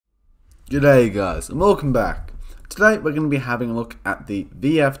G'day guys, and welcome back. Today we're going to be having a look at the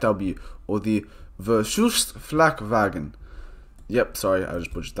VFW, or the Verschussflakwagen. Yep, sorry, I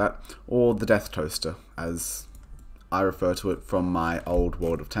just butchered that. Or the Death Toaster, as I refer to it from my old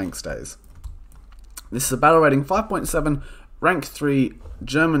World of Tanks days. This is a battle rating 5.7, rank 3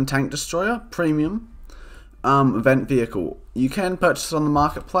 German tank destroyer, premium, event vehicle. You can purchase it on the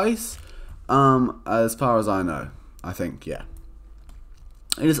marketplace, as far as I know. I think, yeah.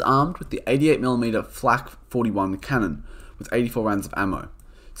 It is armed with the 88mm Flak 41 cannon with 84 rounds of ammo.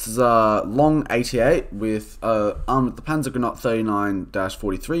 This is a long 88 with armed with the Panzergranat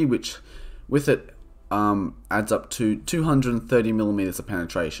 39-43, which with it adds up to 230mm of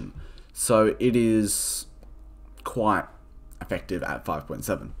penetration. So it is quite effective at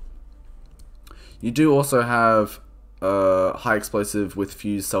 5.7. You do also have high explosive with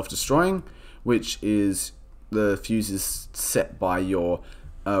fuse self-destroying, which is the fuse is set by your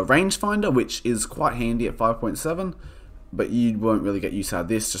rangefinder, which is quite handy at 5.7, but you won't really get use out of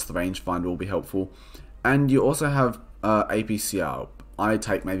this, just the rangefinder will be helpful. And you also have APCR. I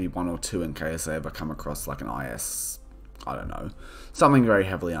take maybe 1 or 2 in case I ever come across like an IS, I don't know, something very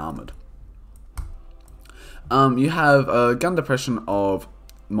heavily armoured. You have a gun depression of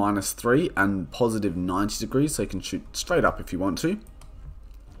 -3 and positive 90 degrees, so you can shoot straight up if you want to.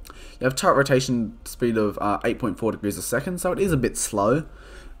 You have turret rotation speed of 8.4 degrees a second, so it is a bit slow,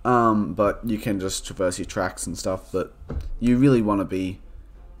 but you can just traverse your tracks and stuff, but you really want to be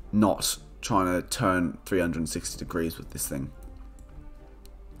not trying to turn 360 degrees with this thing.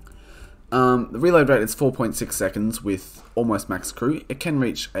 The reload rate is 4.6 seconds with almost max crew. It can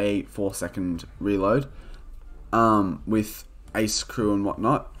reach a 4-second reload with ace crew and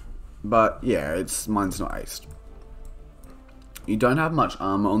whatnot, but yeah, mine's not aced. You don't have much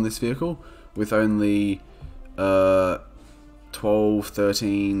armor on this vehicle, with only 12,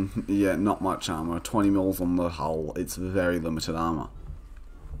 13, yeah, not much armor, 20 mils on the hull. It's very limited armor.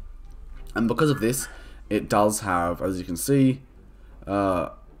 And because of this, it does have, as you can see,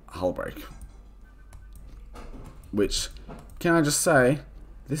 hull break. Which, can I just say,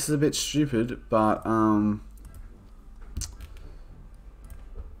 this is a bit stupid, but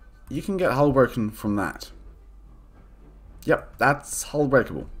you can get hull broken from that. Yep, that's hull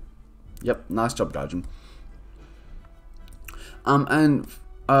breakable. Yep, nice job, Gaijin.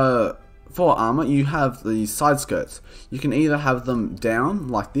 For armor, you have the side skirts. You can either have them down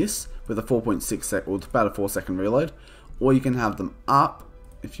like this with a 4.6 sec or about a 4-second reload, or you can have them up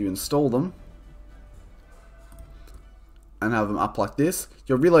if you install them and have them up like this.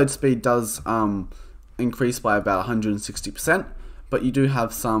 Your reload speed does increase by about 160%, but you do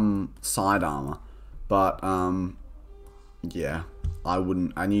have some side armor. But yeah, I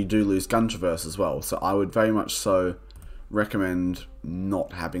wouldn't, and you do lose gun traverse as well, so I would very much so recommend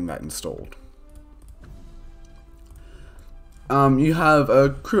not having that installed. You have a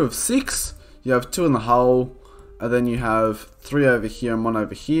crew of 6, you have 2 in the hull, and then you have 3 over here and 1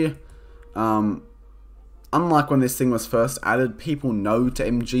 over here. Unlike when this thing was first added, people know to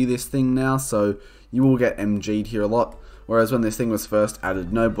MG this thing now, so you will get MG'd here a lot. Whereas when this thing was first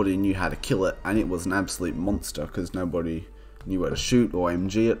added, nobody knew how to kill it, and it was an absolute monster because nobody knew where to shoot or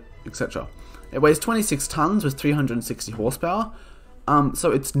MG it, etc. It weighs 26 tons with 360 horsepower,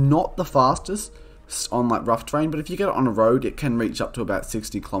 so it's not the fastest on like rough terrain, but if you get it on a road, it can reach up to about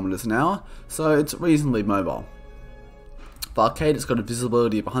 60 kilometers an hour, so it's reasonably mobile. For arcade, it's got a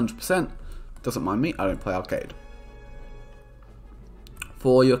visibility of 100%. Doesn't mind me, I don't play arcade.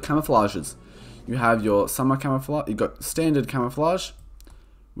 For your camouflages, you have your summer camouflage. You've got standard camouflage,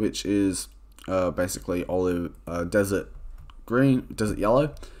 which is basically olive, desert green, desert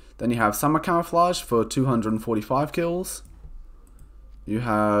yellow. Then you have summer camouflage for 245 kills. You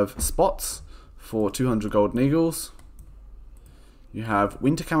have spots for 200 golden eagles. You have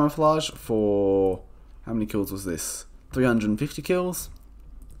winter camouflage for, how many kills was this? 350 kills.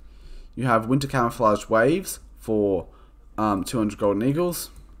 You have winter camouflage waves for 200 golden eagles.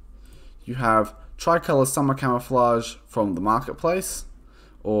 You have tricolor summer camouflage from the marketplace,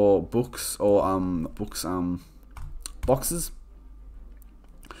 or books, or boxes.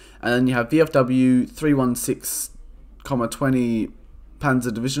 And then you have VFW 316,20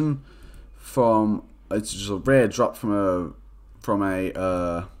 Panzer Division from, it's just a rare drop from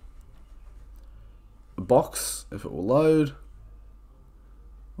a box, if it will load.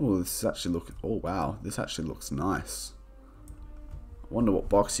 Oh, this is actually oh wow, this actually looks nice. I wonder what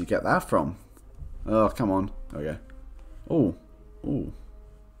box you get that from. Oh, come on. Okay. Oh, ooh.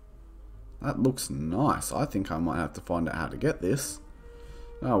 That looks nice. I think I might have to find out how to get this.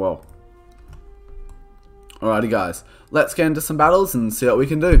 Oh well. Alrighty guys, let's get into some battles and see what we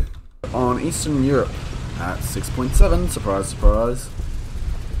can do. on Eastern Europe at 6.7. Surprise, surprise.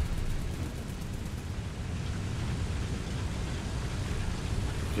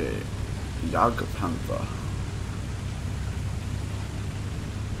 Okay, Jagdpanther.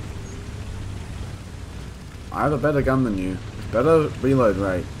 I have a better gun than you. Better reload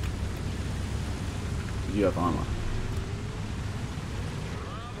rate. You have armor.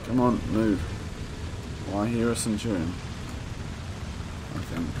 Come on, move. Oh, I hear a Centurion. I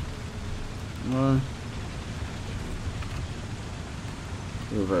think. No.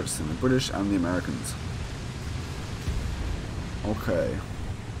 We're purchasing the British and the Americans. Okay.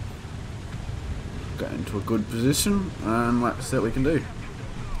 Get into a good position and let's see what we can do.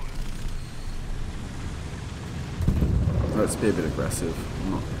 Let's be a bit aggressive.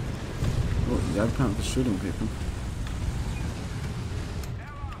 I'm not. Oh, the Jagdpanther's shooting people.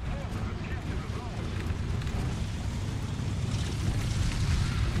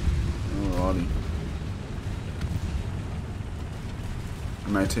 Alrighty.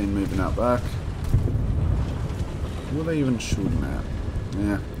 M18 moving out back. Who are they even shooting at?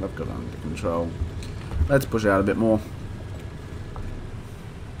 Yeah, they've got it under control. Let's push out a bit more.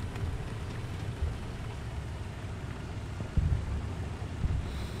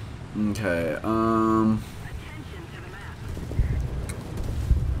 Okay,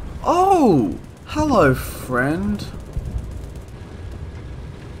 Oh! Hello, friend.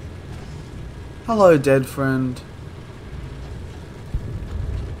 Hello, dead friend.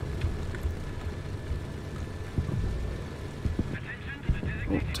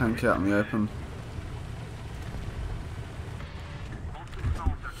 Oh, tank out in the open.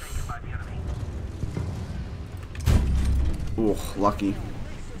 Oh, lucky.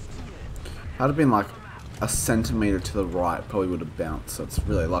 Had it been like a centimetre to the right, probably would have bounced, so it's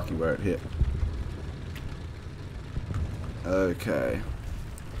really lucky where it hit. Okay.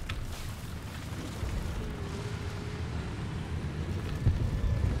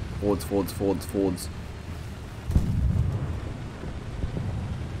 Forwards, forwards, forwards, forwards.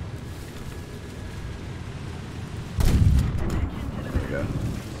 There we go.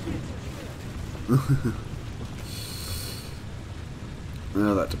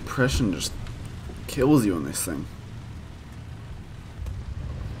 Oh, that depression just kills you on this thing.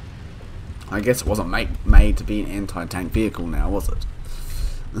 I guess it wasn't made to be an anti-tank vehicle now, was it?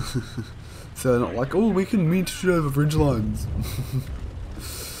 So not like, oh, we can meet shit over bridge lines.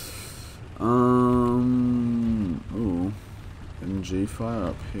 Ooh. MG fire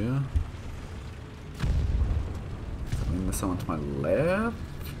up here. I mean, there's someone to my left,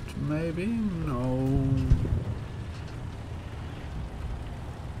 maybe? No.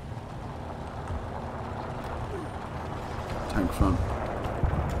 Tank front.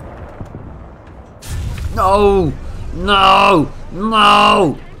 No! No!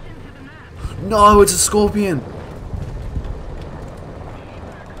 No! No, it's a Scorpion!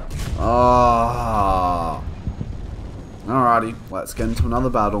 Ah. Alrighty, let's get into another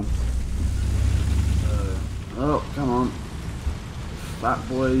battle. Oh, come on. Fat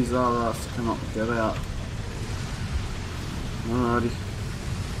boys are us. Come on, get out. Alrighty.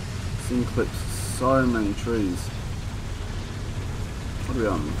 Thing clips so many trees. What are we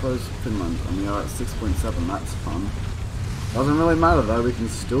on? Close Finland, and we are at 6.7, that's fun. Doesn't really matter though, we can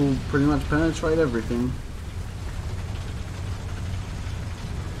still pretty much penetrate everything.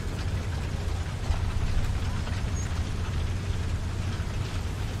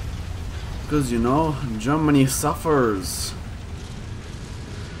 Because, you know, Germany suffers.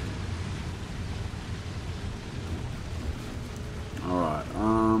 Alright,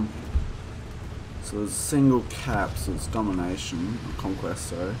 so there's single cap, so it's domination, or conquest,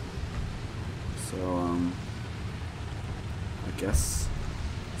 sorry. So, I guess,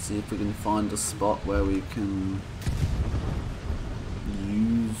 see if we can find a spot where we can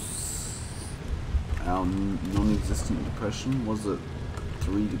use our non-existent depression. Was it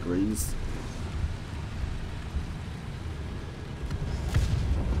 3 degrees?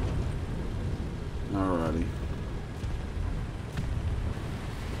 Alrighty.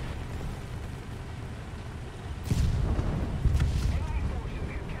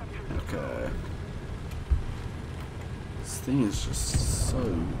 Okay. This thing is just so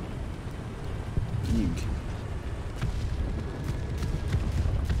big.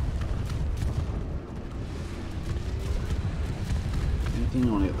 Anything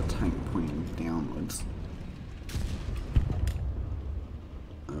on it, the tank pointing downwards.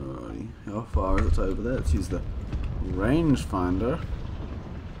 Alrighty, how far is it over there? Let's use the rangefinder.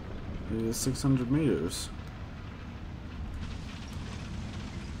 It is 600 meters.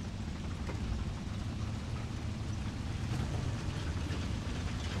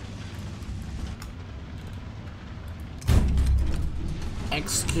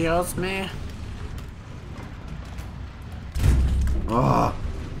 Excuse me? Oh.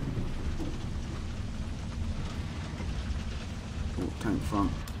 Oh, tank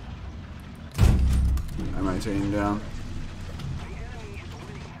front. M18 down.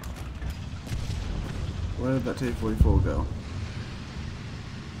 Where did that T-44 go?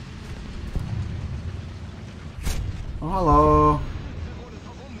 Oh, hello.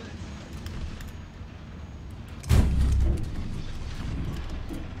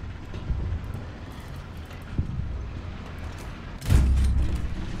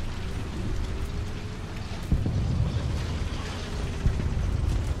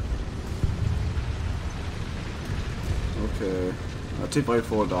 Okay.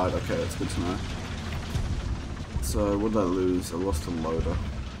 T-44 died. Okay, that's good to know. So, what did I lose? I lost a loader.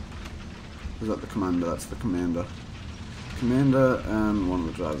 Is that the commander? That's the commander. Commander and one of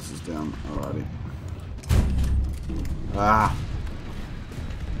the drivers is down. Alrighty. Ah!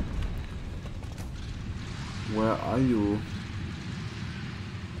 Where are you?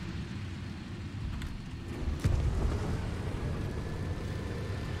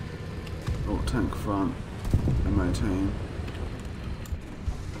 Oh, tank front. M18.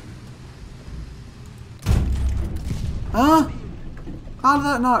 Huh? How did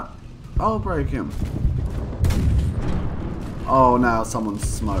that not? I'll break him. Oh, now someone's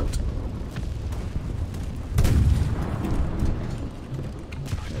smoked.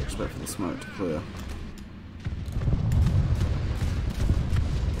 Okay, expect for the smoke to clear.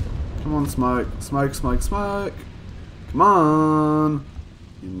 Come on, smoke. Smoke, smoke, smoke. Come on.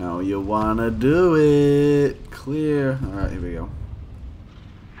 You know you wanna do it. Clear. Alright, here we go.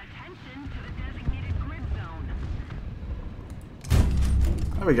 Attention to the designated grid zone.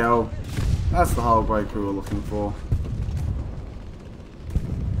 There we go. That's the hull break we were looking for.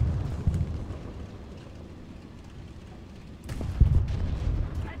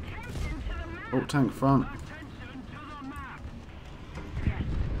 Attention to the map. Oh, tank front. Attention to the map.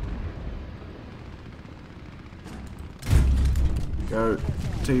 Go.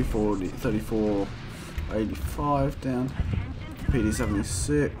 T40, 34, 85 down. PD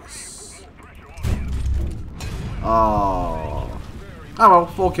 76. Oh. Oh well,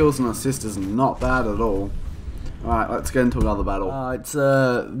 4 kills and assist is not bad at all. Alright, let's get into another battle. It's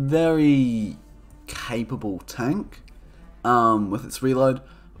a very capable tank with its reload,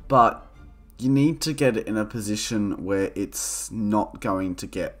 but you need to get it in a position where it's not going to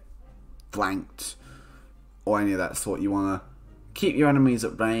get flanked or any of that sort. You want to keep your enemies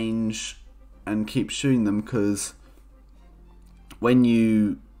at range and keep shooting them, because when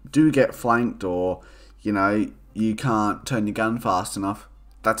you do get flanked or, you know, you can't turn your gun fast enough,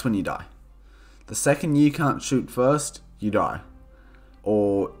 that's when you die. The second you can't shoot first, you die.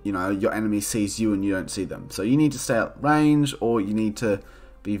 Or, you know, your enemy sees you and you don't see them. So you need to stay at range, or you need to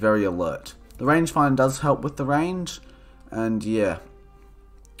be very alert. The rangefinder does help with the range, and yeah.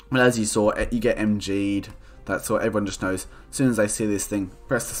 But as you saw, you get MG'd. That's what everyone just knows. As soon as they see this thing,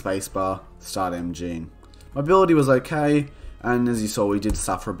 press the spacebar, start MGing. My ability was okay, and as you saw, we did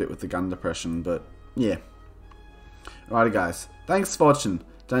suffer a bit with the gun depression, but yeah. Alrighty guys, thanks for watching.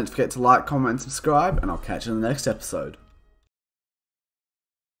 Don't forget to like, comment, and subscribe, and I'll catch you in the next episode.